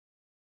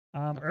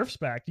URF's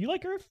back. Do you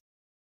like URF?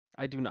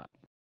 I do not.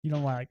 You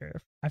don't like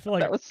URF. I feel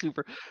like That was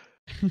super.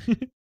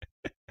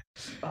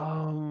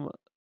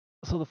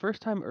 So the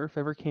first time URF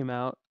ever came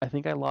out, I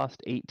think I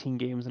lost 18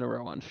 games in a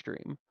row on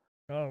stream.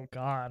 Oh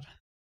God.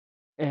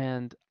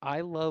 And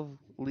I love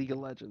League of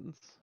Legends,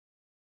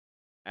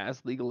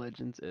 as League of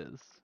Legends is.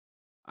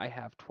 I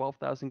have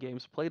 12,000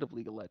 games played of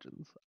League of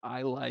Legends.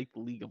 I like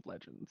League of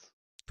Legends.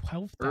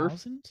 URF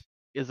 12,000?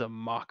 is a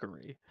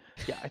mockery.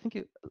 Yeah, I think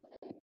it.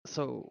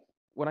 So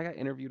when I got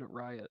interviewed at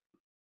Riot,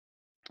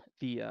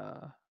 the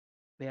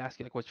they asked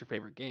you like, "What's your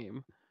favorite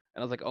game?"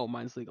 And I was like, "Oh,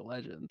 mine's League of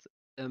Legends."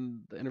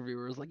 And the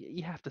interviewer was like,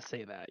 "You have to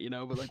say that,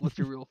 but like, what's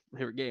your real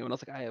favorite game?" And I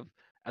was like, "I have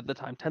at the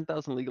time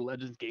 10,000 League of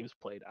Legends games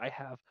played. I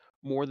have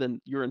more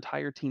than your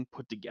entire team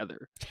put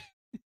together.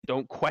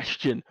 Don't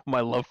question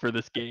my love for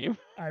this game."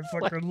 I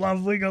Like, fucking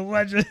love League of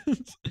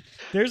Legends.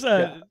 There's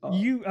yeah,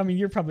 I mean,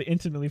 you're probably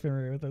intimately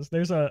familiar with this.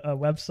 There's a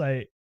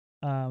website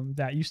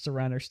that used to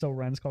run or still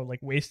runs called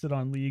like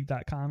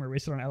wastedonleague.com or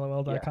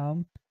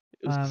wastedonlol.com.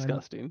 it was And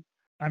disgusting.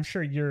 I'm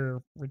sure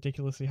you're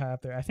ridiculously high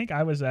up there. I think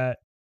I'm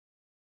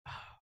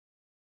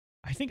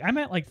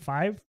at like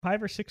five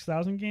or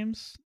 6,000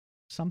 games,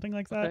 something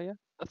like that. Okay, yeah,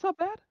 that's not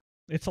bad.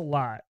 It's a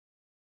lot.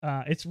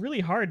 It's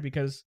really hard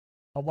because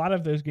a lot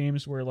of those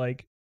games were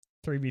like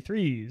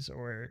 3v3s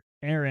or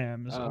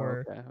ARAMs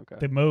or Okay.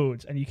 the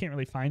modes, and you can't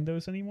really find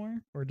those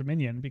anymore, or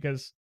Dominion,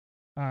 because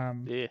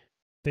Yeah,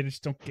 they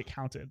just don't get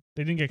counted.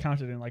 They didn't get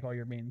counted in like all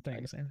your main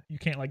things, and you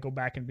can't like go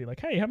back and be like,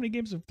 hey, how many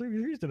games of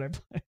 3v3s did I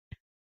play?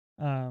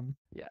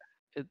 yeah.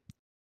 It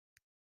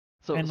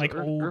And so like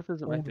Earth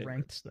isn't my old favorite.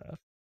 ranked stuff.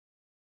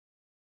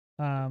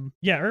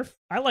 Yeah, URF.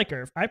 I like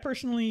URF. I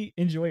personally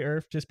enjoy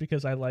URF just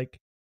because I like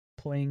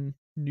playing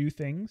new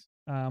things.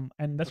 And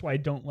that's why I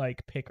don't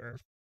like pick URF.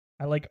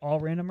 I like all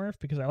random URF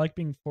because I like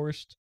being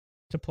forced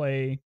to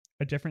play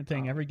a different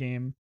thing every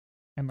game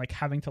and like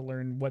having to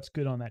learn what's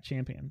good on that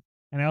champion.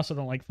 And I also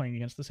don't like playing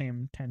against the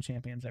same 10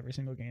 champions every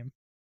single game.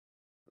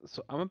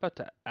 So I'm about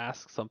to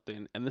ask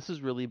something, and this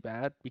is really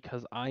bad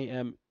because I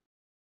am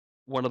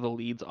one of the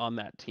leads on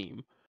that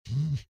team.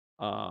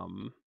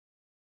 Um,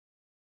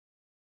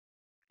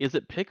 is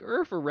it pick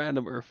Earth or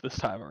random Earth this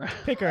time around?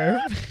 Pick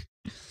URF.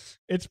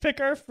 It's pick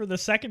URF for the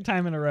second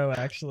time in a row,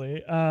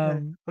 actually.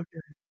 Okay.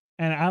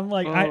 And I'm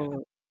like,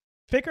 Oh,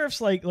 pick URF's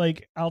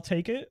like I'll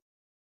take it,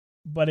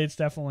 but it's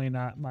definitely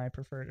not my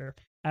preferred URF.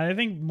 And I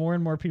think more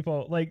and more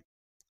people, like,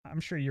 I'm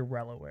sure you're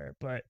well aware,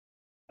 but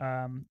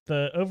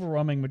the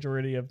overwhelming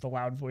majority of the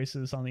loud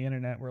voices on the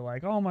internet were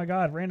like, oh my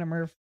God, random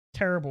URF,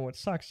 terrible. It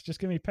sucks. Just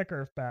give me pick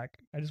URF back.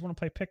 I just want to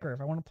play pick URF.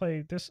 I want to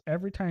play this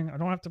every time. I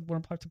don't have to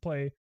want to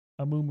play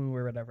a Moo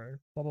or whatever,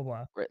 blah, blah,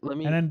 blah. right.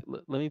 And then,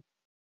 Let me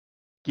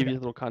give you a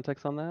little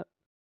context on that.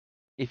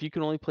 If you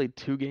can only play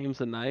 2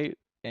 games a night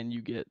and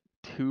you get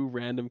 2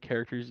 random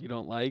characters you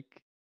don't like,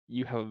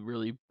 you have a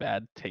really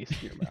bad taste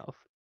in your mouth.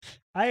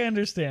 I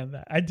understand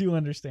that. I do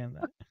understand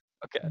that.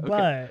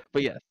 Okay.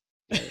 But yes.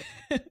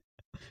 Yeah.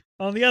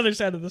 On the other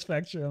side of the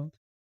spectrum,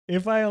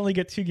 if I only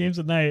get 2 games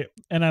a night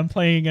and I'm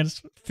playing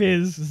against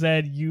Fizz,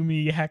 Zed,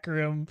 Yumi,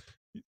 Hecarim,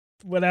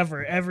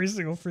 whatever, every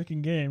single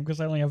freaking game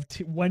because I only have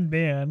one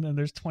ban and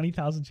there's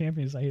 20,000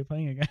 champions I hate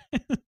playing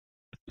against.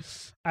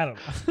 I don't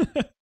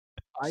know.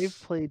 I've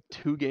played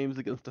 2 games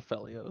against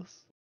Aphelios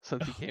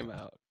since he came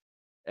out,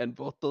 and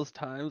both those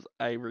times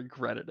I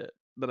regretted it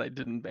that I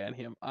didn't ban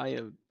him. I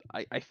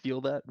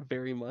feel that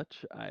very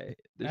much.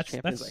 There's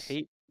champions I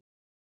hate.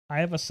 I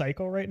have a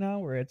cycle right now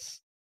where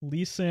it's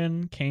Lee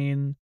Sin,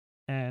 Kayn,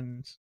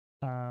 and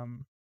Who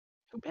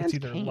bans it's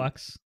either Kayn?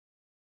 Lux.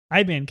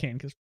 I ban Kayn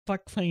because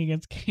fuck playing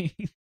against Kayn.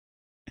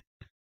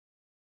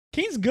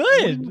 Kayn's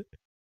good.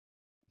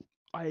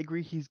 I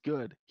agree, he's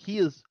good. He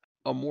is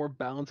a more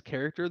balanced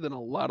character than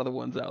a lot of the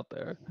ones out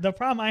there. The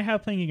problem I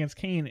have playing against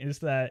Kayn is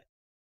that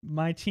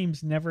my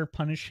teams never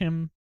punish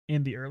him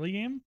in the early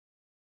game.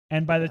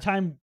 And by the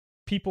time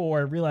people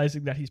are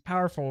realizing that he's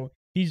powerful,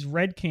 he's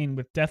red Kayn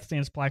with Death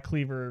Stance, Black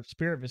Cleaver,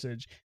 Spirit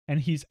Visage, and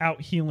he's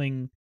out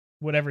healing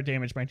whatever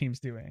damage my team's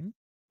doing.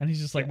 And he's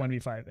just like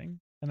 1v5ing.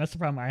 And that's the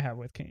problem I have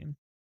with Kayn.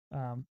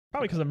 Probably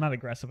because I'm not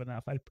aggressive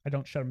enough. I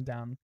don't shut him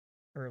down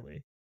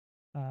early.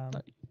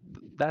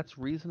 That's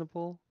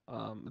reasonable.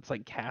 It's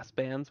like Cass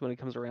bans when it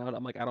comes around.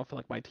 I'm like, I don't feel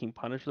like my team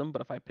punished them,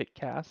 but if I pick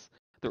Cass,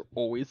 they're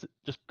always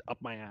just up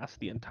my ass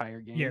the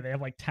entire game. Yeah, they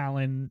have like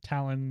Talon,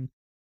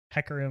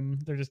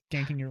 Hecarim. They're just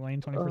ganking your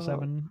lane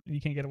 24/7. You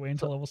can't get away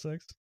until level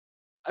 6.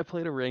 I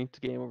played a ranked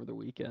game over the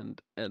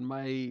weekend, and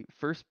my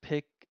first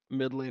pick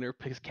mid laner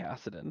picks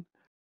Kassadin.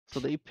 So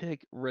they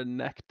pick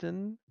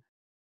Renekton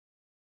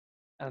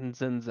and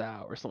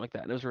Zenzao or something like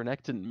that. And it was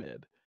Renekton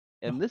mid.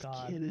 And this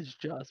kid is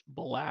just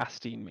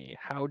blasting me.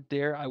 How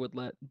dare I would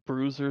let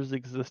bruisers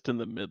exist in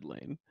the mid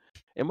lane?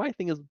 And my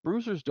thing is,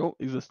 bruisers don't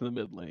exist in the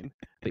mid lane.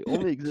 They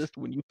only exist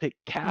when you pick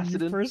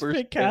Kassadin. You first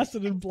pick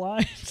Kassadin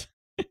blind.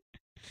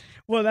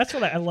 Well, that's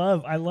what I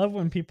love. I love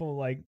when people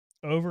like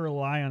over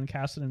rely on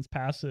Kassadin's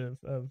passive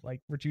of like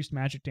reduced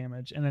magic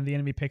damage, and then the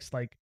enemy picks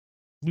like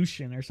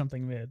Lucian or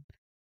something mid,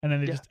 and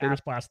then they just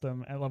ass blast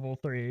them at level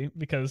 3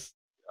 because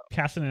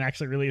Cassidy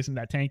actually really isn't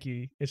that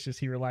tanky. It's just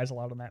he relies a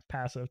lot on that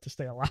passive to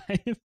stay alive.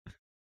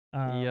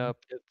 Yep,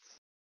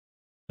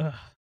 Ugh,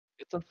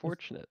 it's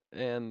unfortunate,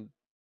 and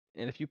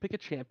if you pick a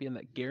champion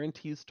that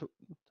guarantees to,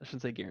 I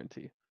shouldn't say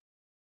guarantee,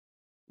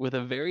 with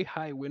a very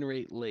high win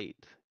rate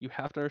late, you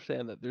have to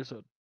understand that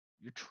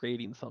you're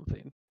trading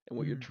something, and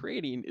what you're mm,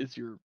 trading is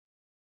your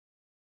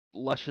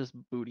luscious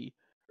booty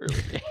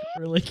early game.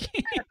 really.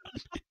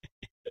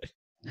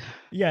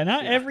 Yeah,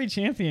 not Yeah. every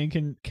champion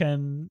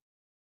can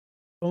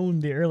own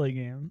the early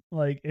game.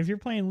 Like if you're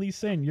playing Lee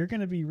Sin, you're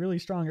gonna be really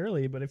strong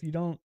early, but if you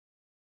don't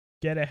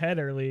get ahead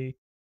early,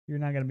 you're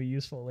not gonna be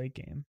useful late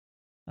game.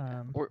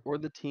 Or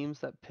the teams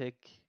that pick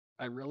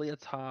Irelia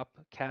top,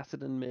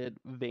 Cassidon mid,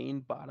 Vayne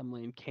bottom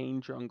lane, Kane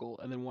jungle,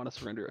 and then want to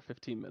surrender at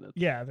 15 minutes.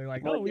 Yeah, they're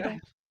like, I'm oh, like, we yeah,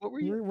 don't. what were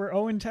you? We're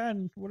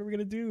 0-10. What are we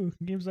gonna do?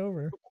 Game's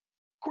over. Of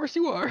course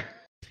you are.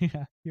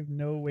 Yeah, you have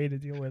no way to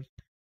deal with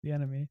the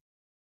enemy.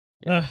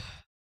 Yeah. Ugh,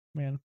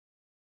 man.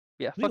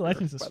 Yeah, League of fuck Earth,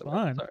 Legends is by the way.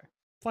 fun. Sorry.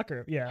 Fuck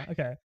Earth. Yeah,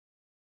 okay.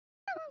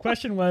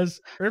 Question was,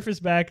 Earth is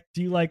back.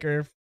 Do you like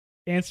Earth?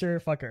 Answer,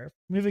 fuck Earth.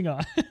 Moving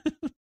on.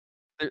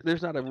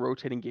 There's not a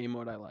rotating game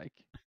mode I like.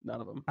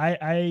 None of them.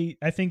 I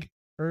think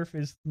Earth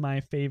is my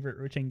favorite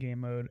rotating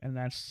game mode, and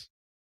that's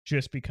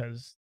just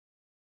because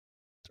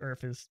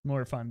Earth is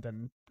more fun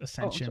than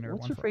Ascension or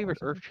What's One your for All or favorite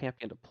something. Earth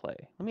champion to play?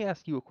 Let me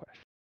ask you a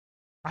question.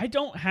 I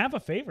don't have a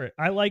favorite.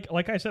 I like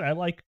I said, I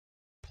like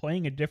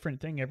playing a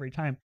different thing every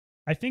time.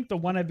 I think the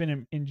one I've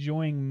been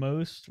enjoying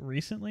most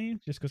recently,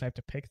 just because I have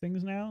to pick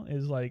things now,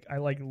 is like I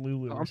like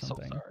Lulu Oh, or I'm so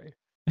something. sorry.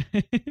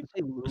 You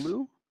say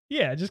Lulu?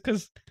 Yeah, just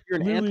because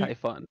You're an Lulu.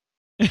 anti-fun.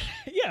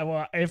 Yeah,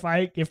 well, if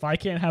I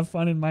can't have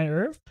fun in my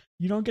Earth,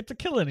 you don't get to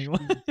kill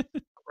anyone.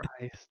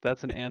 Christ,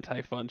 that's an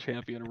anti-fun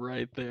champion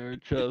right there.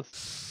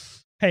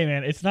 Just, Hey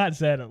man, it's not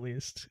Zed at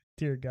least.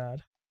 Dear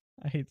God,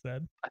 I hate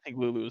Zed. I think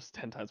Lulu is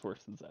 10 times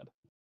worse than Zed.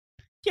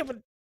 Yeah, but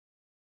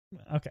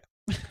okay.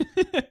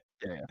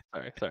 Yeah.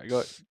 Sorry.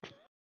 Go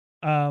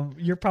ahead.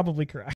 You're probably correct.